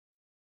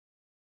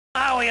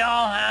We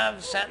all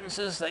have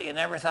sentences that you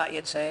never thought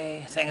you'd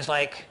say. Things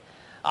like,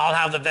 I'll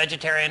have the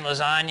vegetarian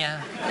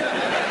lasagna.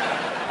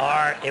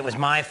 Or, it was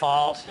my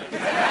fault.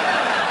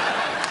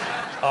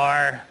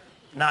 Or,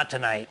 not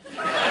tonight.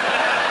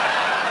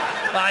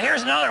 Well,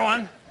 here's another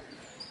one.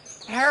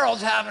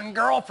 Harold's having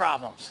girl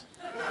problems.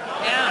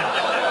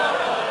 Yeah.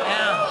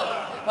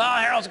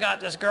 Well, Harold's got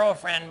this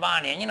girlfriend,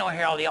 Bonnie, and you know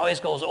Harold, he always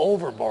goes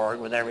overboard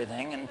with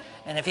everything,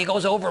 and if he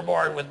goes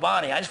overboard with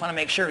Bonnie, I just want to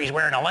make sure he's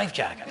wearing a life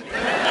jacket.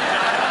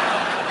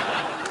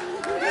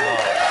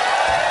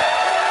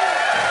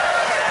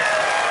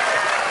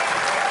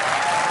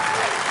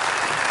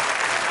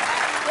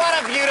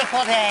 What a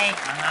beautiful day.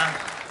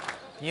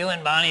 You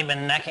and Bonnie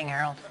been necking,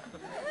 Harold?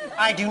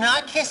 I do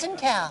not kiss and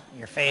tell.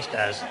 Your face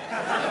does.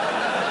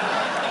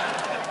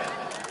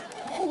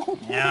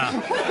 Yeah.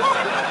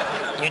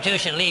 You two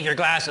should leave your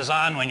glasses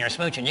on when you're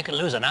smooching. You could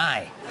lose an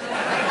eye.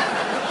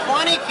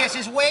 Bonnie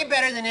kisses way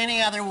better than any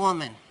other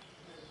woman.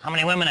 How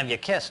many women have you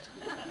kissed?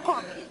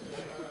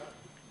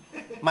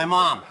 My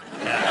mom.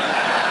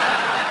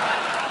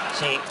 Yeah.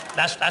 See,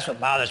 that's what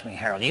bothers me,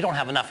 Harold. You don't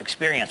have enough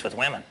experience with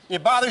women.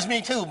 It bothers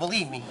me too,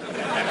 believe me.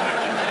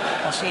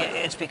 Well, see,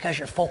 it's because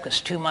you're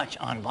focused too much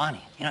on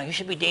Bonnie. You know, you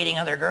should be dating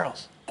other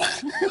girls.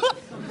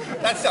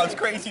 That sounds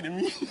crazy to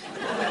me.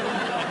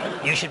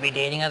 You should be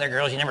dating other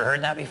girls? You never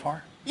heard that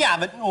before? Yeah,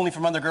 but only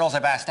from other girls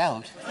I've asked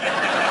out.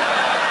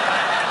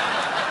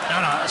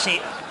 No,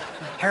 see,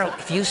 Harold,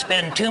 if you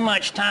spend too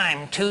much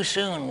time too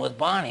soon with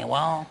Bonnie,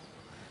 well,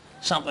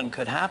 something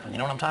could happen. You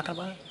know what I'm talking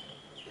about?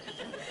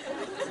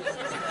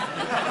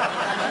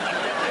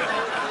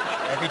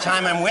 Every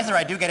time I'm with her,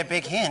 I do get a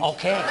big hint.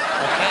 Okay, all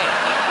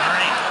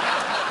right.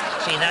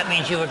 See, that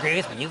means you agree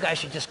with me. You guys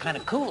should just kind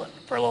of cool it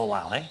for a little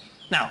while, eh?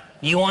 Now,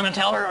 you want to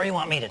tell her or you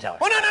want me to tell her?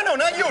 Oh, no,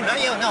 not you.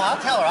 No, I'll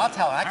tell her. I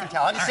can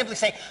tell her. I'll just simply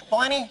say,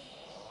 Bonnie.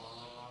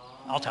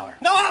 I'll tell her.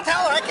 No, I'll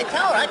tell her. I can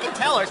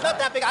tell her. It's not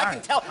that big. I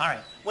can tell. All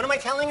right. What am I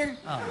telling her?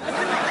 Oh.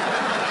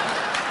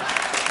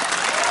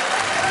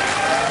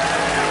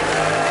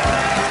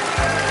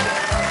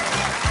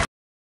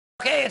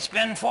 Okay, it's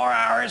been 4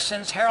 hours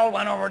since Harold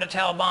went over to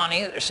tell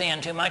Bonnie that they're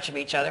seeing too much of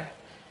each other.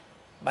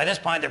 By this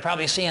point, they're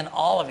probably seeing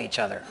all of each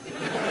other.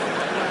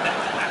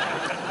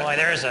 Boy,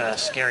 there's a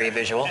scary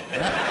visual.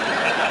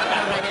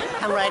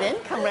 Come right in.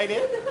 Come right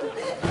in.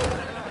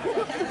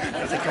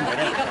 Come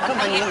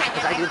on in,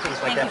 because I do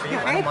things like that for you.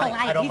 Very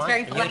polite. He's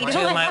very polite. You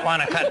two might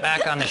want to cut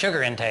back on the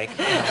sugar intake.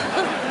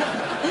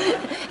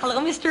 Hello,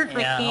 Mr. Green.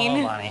 Yeah,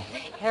 hello, Bonnie.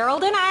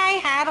 Harold and I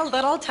had a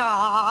little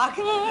talk.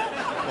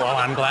 Well,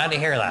 I'm glad to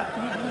hear that.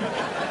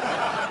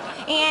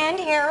 And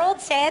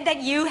Harold said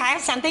that you have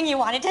something you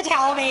wanted to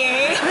tell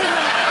me.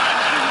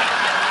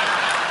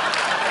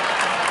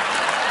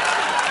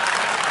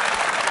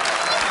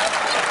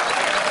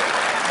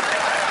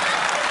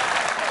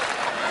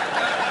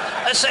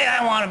 Let's say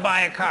I want to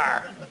buy a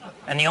car,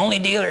 and the only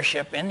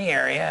dealership in the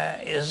area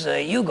is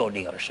a Yugo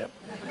dealership.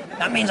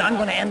 That means I'm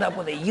going to end up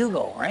with a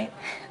Yugo, right?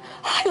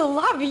 I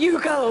love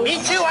Yugos.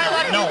 Me too, I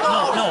love No.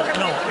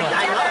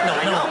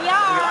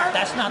 Yeah.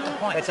 That's not the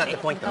point. That's not the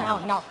point, though.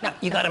 No.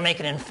 You got to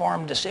make an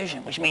informed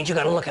decision, which means you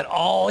got to look at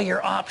all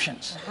your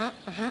options.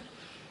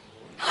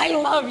 I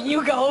love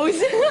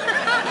Yugos.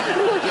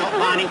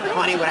 Bonnie,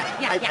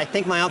 I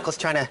think my uncle's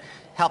trying to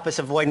help us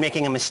avoid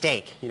making a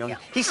mistake, you know. Yeah.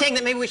 He's saying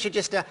that maybe we should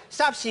just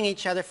stop seeing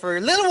each other for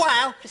a little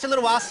while, just a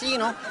little while, see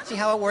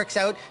how it works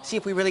out, see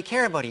if we really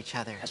care about each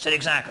other. That's it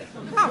exactly.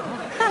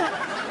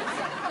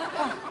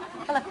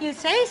 Well, if you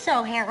say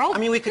so, Harold. I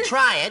mean, we could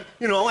try it,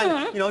 and,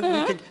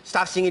 we could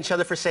stop seeing each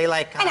other for, say,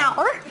 like... An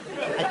hour?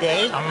 A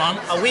day? A month?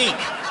 A week.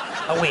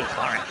 A week,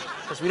 all right.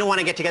 Because we don't want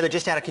to get together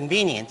just out of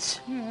convenience.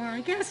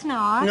 I guess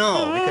not.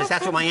 No, because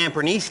that's what my Aunt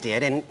Bernice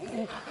did, and...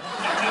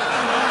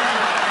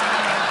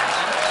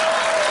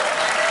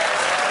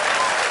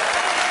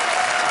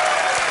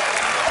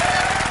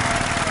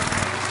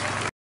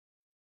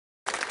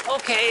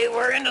 Okay,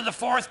 we're into the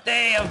 4th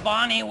day of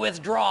Bonnie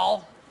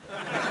withdrawal.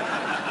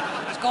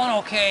 It's going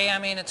okay. I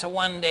mean, it's a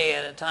 1 day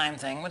at a time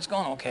thing, but it's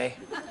going okay.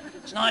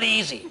 It's not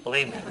easy,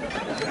 believe me.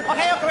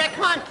 Okay, Rick,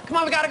 come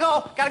on, we gotta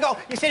go.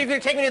 You said you're gonna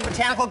take me to the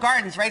botanical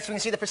gardens, right, so we can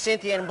see the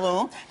forsythia in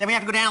bloom. Then we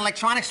have to go down to an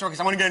electronics store, because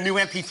I want to get a new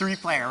MP3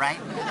 player, right?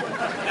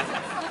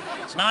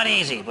 It's not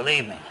easy,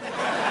 believe me.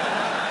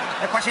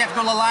 And of course, we have to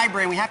go to the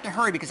library, and we have to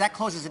hurry, because that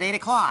closes at 8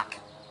 o'clock.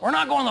 We're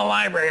not going to the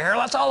library,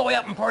 Harold. That's all the way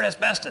up in Port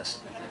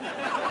Asbestos.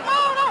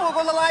 No, we'll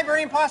go to the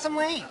library in Possum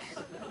Lake.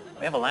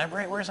 We have a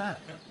library? Where's that?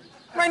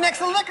 Right next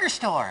to the liquor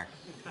store.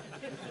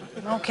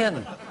 No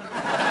kidding.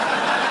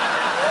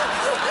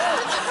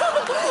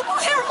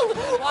 Harold,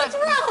 what's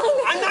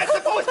wrong? I'm not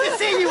supposed to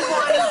see you,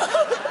 Bonnie.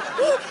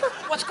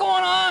 What's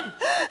going on?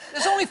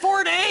 It's only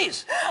 4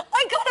 days.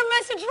 I got a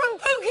message from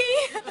Pookie.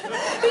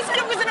 He said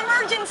it was an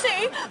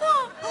emergency.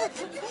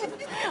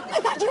 I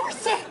thought you were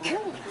sick.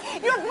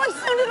 Your voice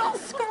sounded all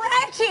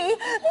scratchy.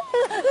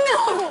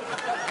 No.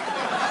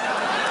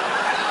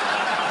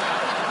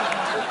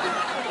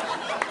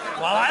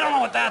 Well, I don't know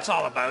what that's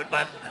all about,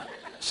 but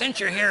since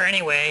you're here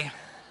anyway,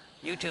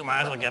 you two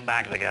might as well get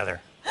back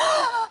together.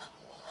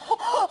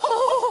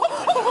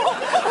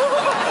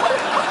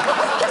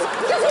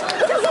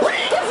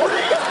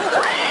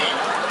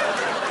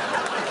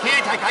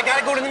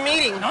 go to the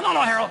meeting.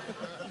 No, Harold.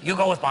 You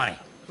go with Bonnie.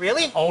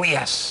 Really? Oh,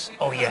 yes,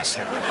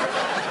 Harold.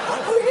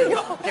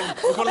 Okay,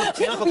 we'll go to the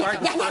botanical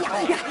gardens. Yeah.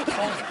 I'll get the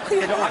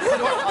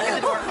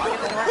door. I'll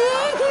get the door.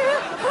 Thank you.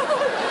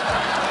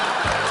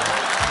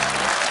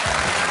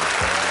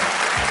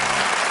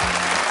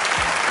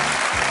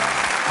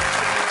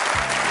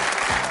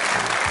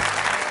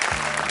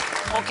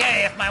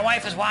 Okay, if my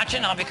wife is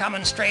watching, I'll be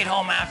coming straight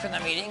home after the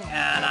meeting,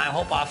 and I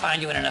hope I'll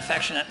find you in an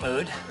affectionate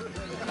mood.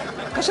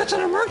 Because it's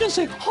an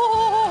emergency. For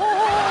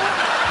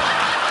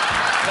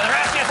the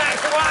rest of you,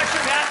 thanks for watching.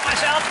 On behalf of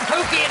myself and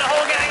Pookie and the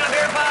whole gang up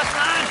here at Possum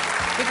Lounge,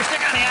 keep your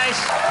stick on the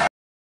ice.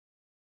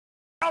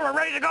 Oh, we're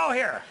ready to go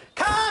here.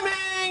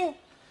 Coming!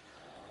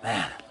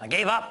 Man, I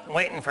gave up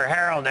waiting for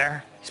Harold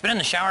there. He's been in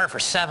the shower for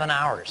 7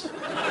 hours.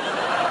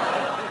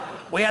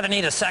 We either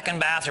need a second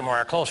bathroom or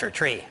a closer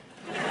tree.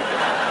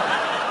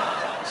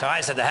 So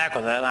I said, to heck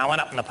with it, and I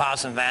went up in the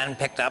Possum van and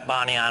picked up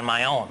Bonnie on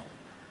my own.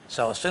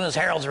 So as soon as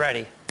Harold's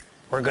ready,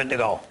 we're good to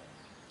go.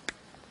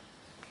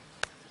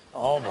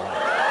 Oh, boy.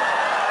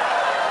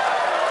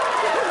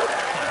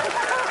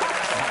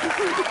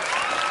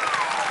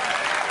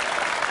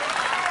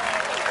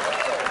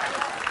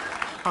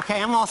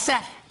 Okay, I'm all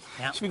set.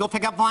 Yep. Should we go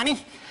pick up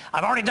Bonnie?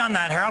 I've already done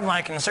that, Harold, and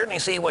I can certainly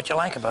see what you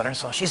like about her.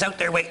 So she's out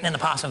there waiting in the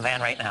Possum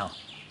van right now.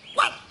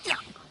 What?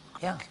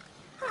 Yeah.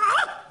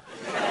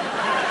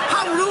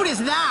 How rude is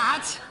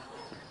that?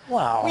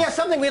 Well, We have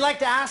something we'd like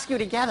to ask you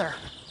together.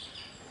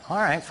 all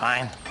right,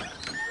 fine.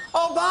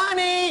 Oh,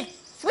 Bonnie!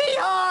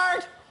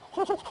 Sweetheart!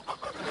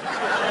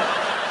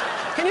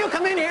 Can you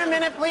come in here a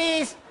minute,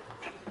 please?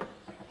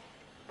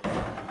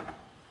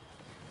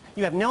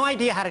 You have no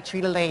idea how to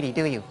treat a lady,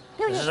 do you?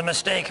 This is a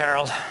mistake,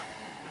 Harold.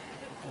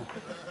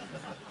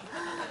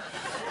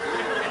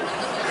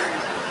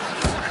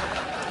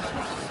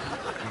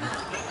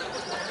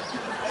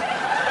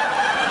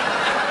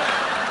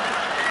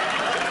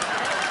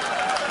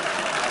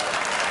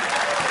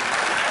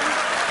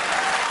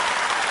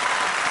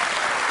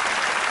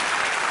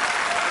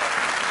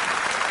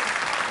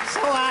 So,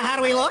 how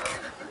do we look?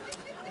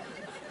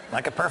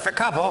 Like a perfect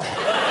couple.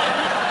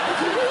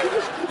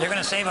 You're going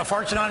to save a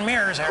fortune on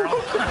mirrors,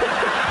 Harold.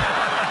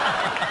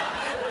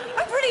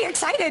 I'm pretty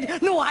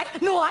excited. No, I.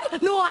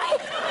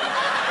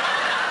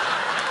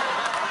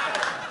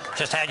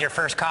 Just had your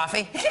first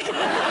coffee?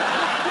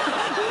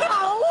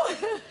 No.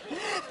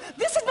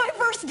 This is my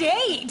first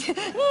date.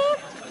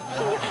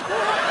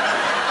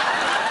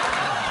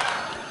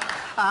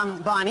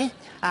 Bonnie,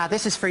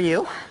 this is for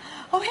you.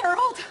 Oh,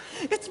 Harold,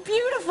 it's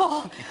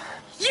beautiful.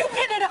 You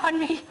pin it on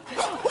me.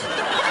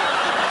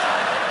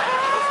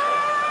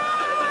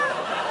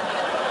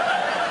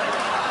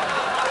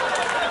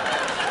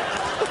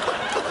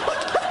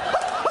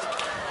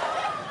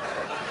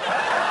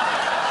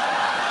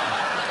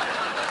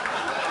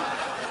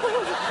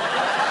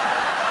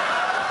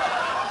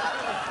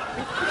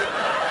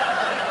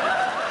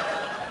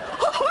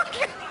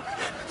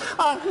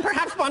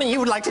 Perhaps, Bonnie, you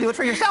would like to do it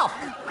for yourself.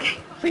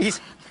 Please.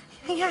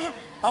 Yeah.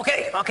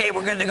 Okay,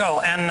 we're good to go.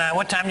 And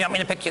what time do you want me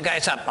to pick you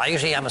guys up? I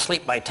usually am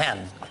asleep by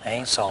 10,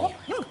 so...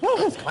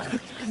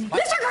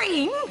 Mr.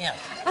 Green. Yeah.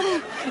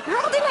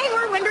 Harold and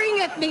I were wondering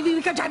if maybe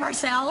we could drive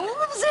ourselves.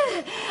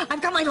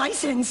 I've got my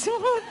license.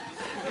 Well,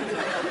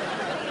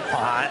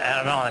 I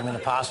don't know. I mean, the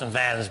Possum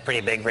van is a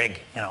pretty big rig,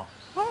 you know.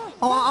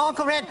 Oh,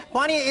 Uncle Red,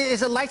 Bonnie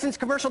is a licensed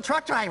commercial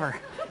truck driver.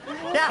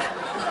 Yeah.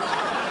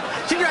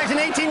 She drives an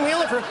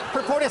 18-wheeler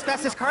for Port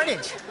Asbestos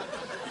Cartage.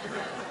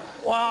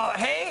 Well,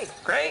 hey,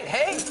 great,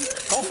 hey,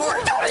 go for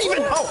it. Don't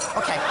even. Oh,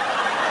 okay.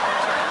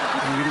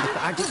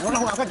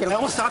 No, I'll get him. I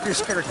almost stop your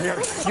spirit here.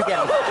 You get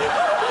him.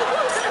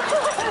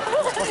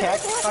 Okay,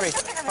 sorry.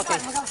 Okay.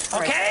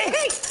 Okay?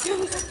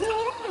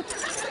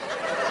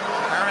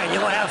 All right, you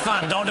go have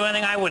fun. Don't do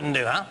anything I wouldn't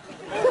do, huh?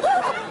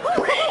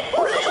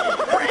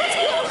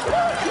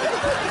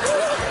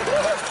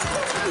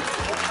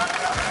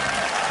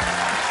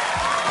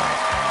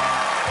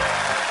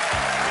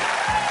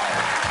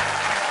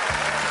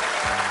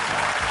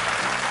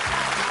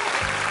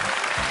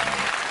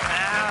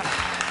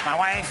 My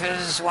wife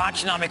is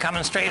watching. I'll be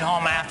coming straight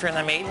home after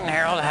the meeting.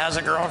 Harold has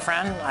a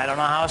girlfriend. I don't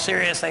know how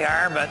serious they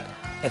are, but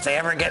if they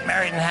ever get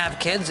married and have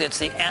kids, it's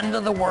the end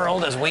of the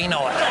world as we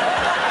know it.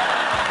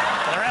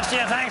 For the rest of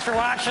you, thanks for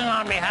watching.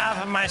 On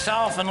behalf of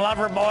myself and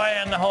Loverboy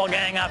and the whole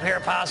gang up here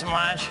at Possum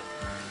Lounge,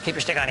 keep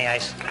your stick on the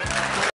ice.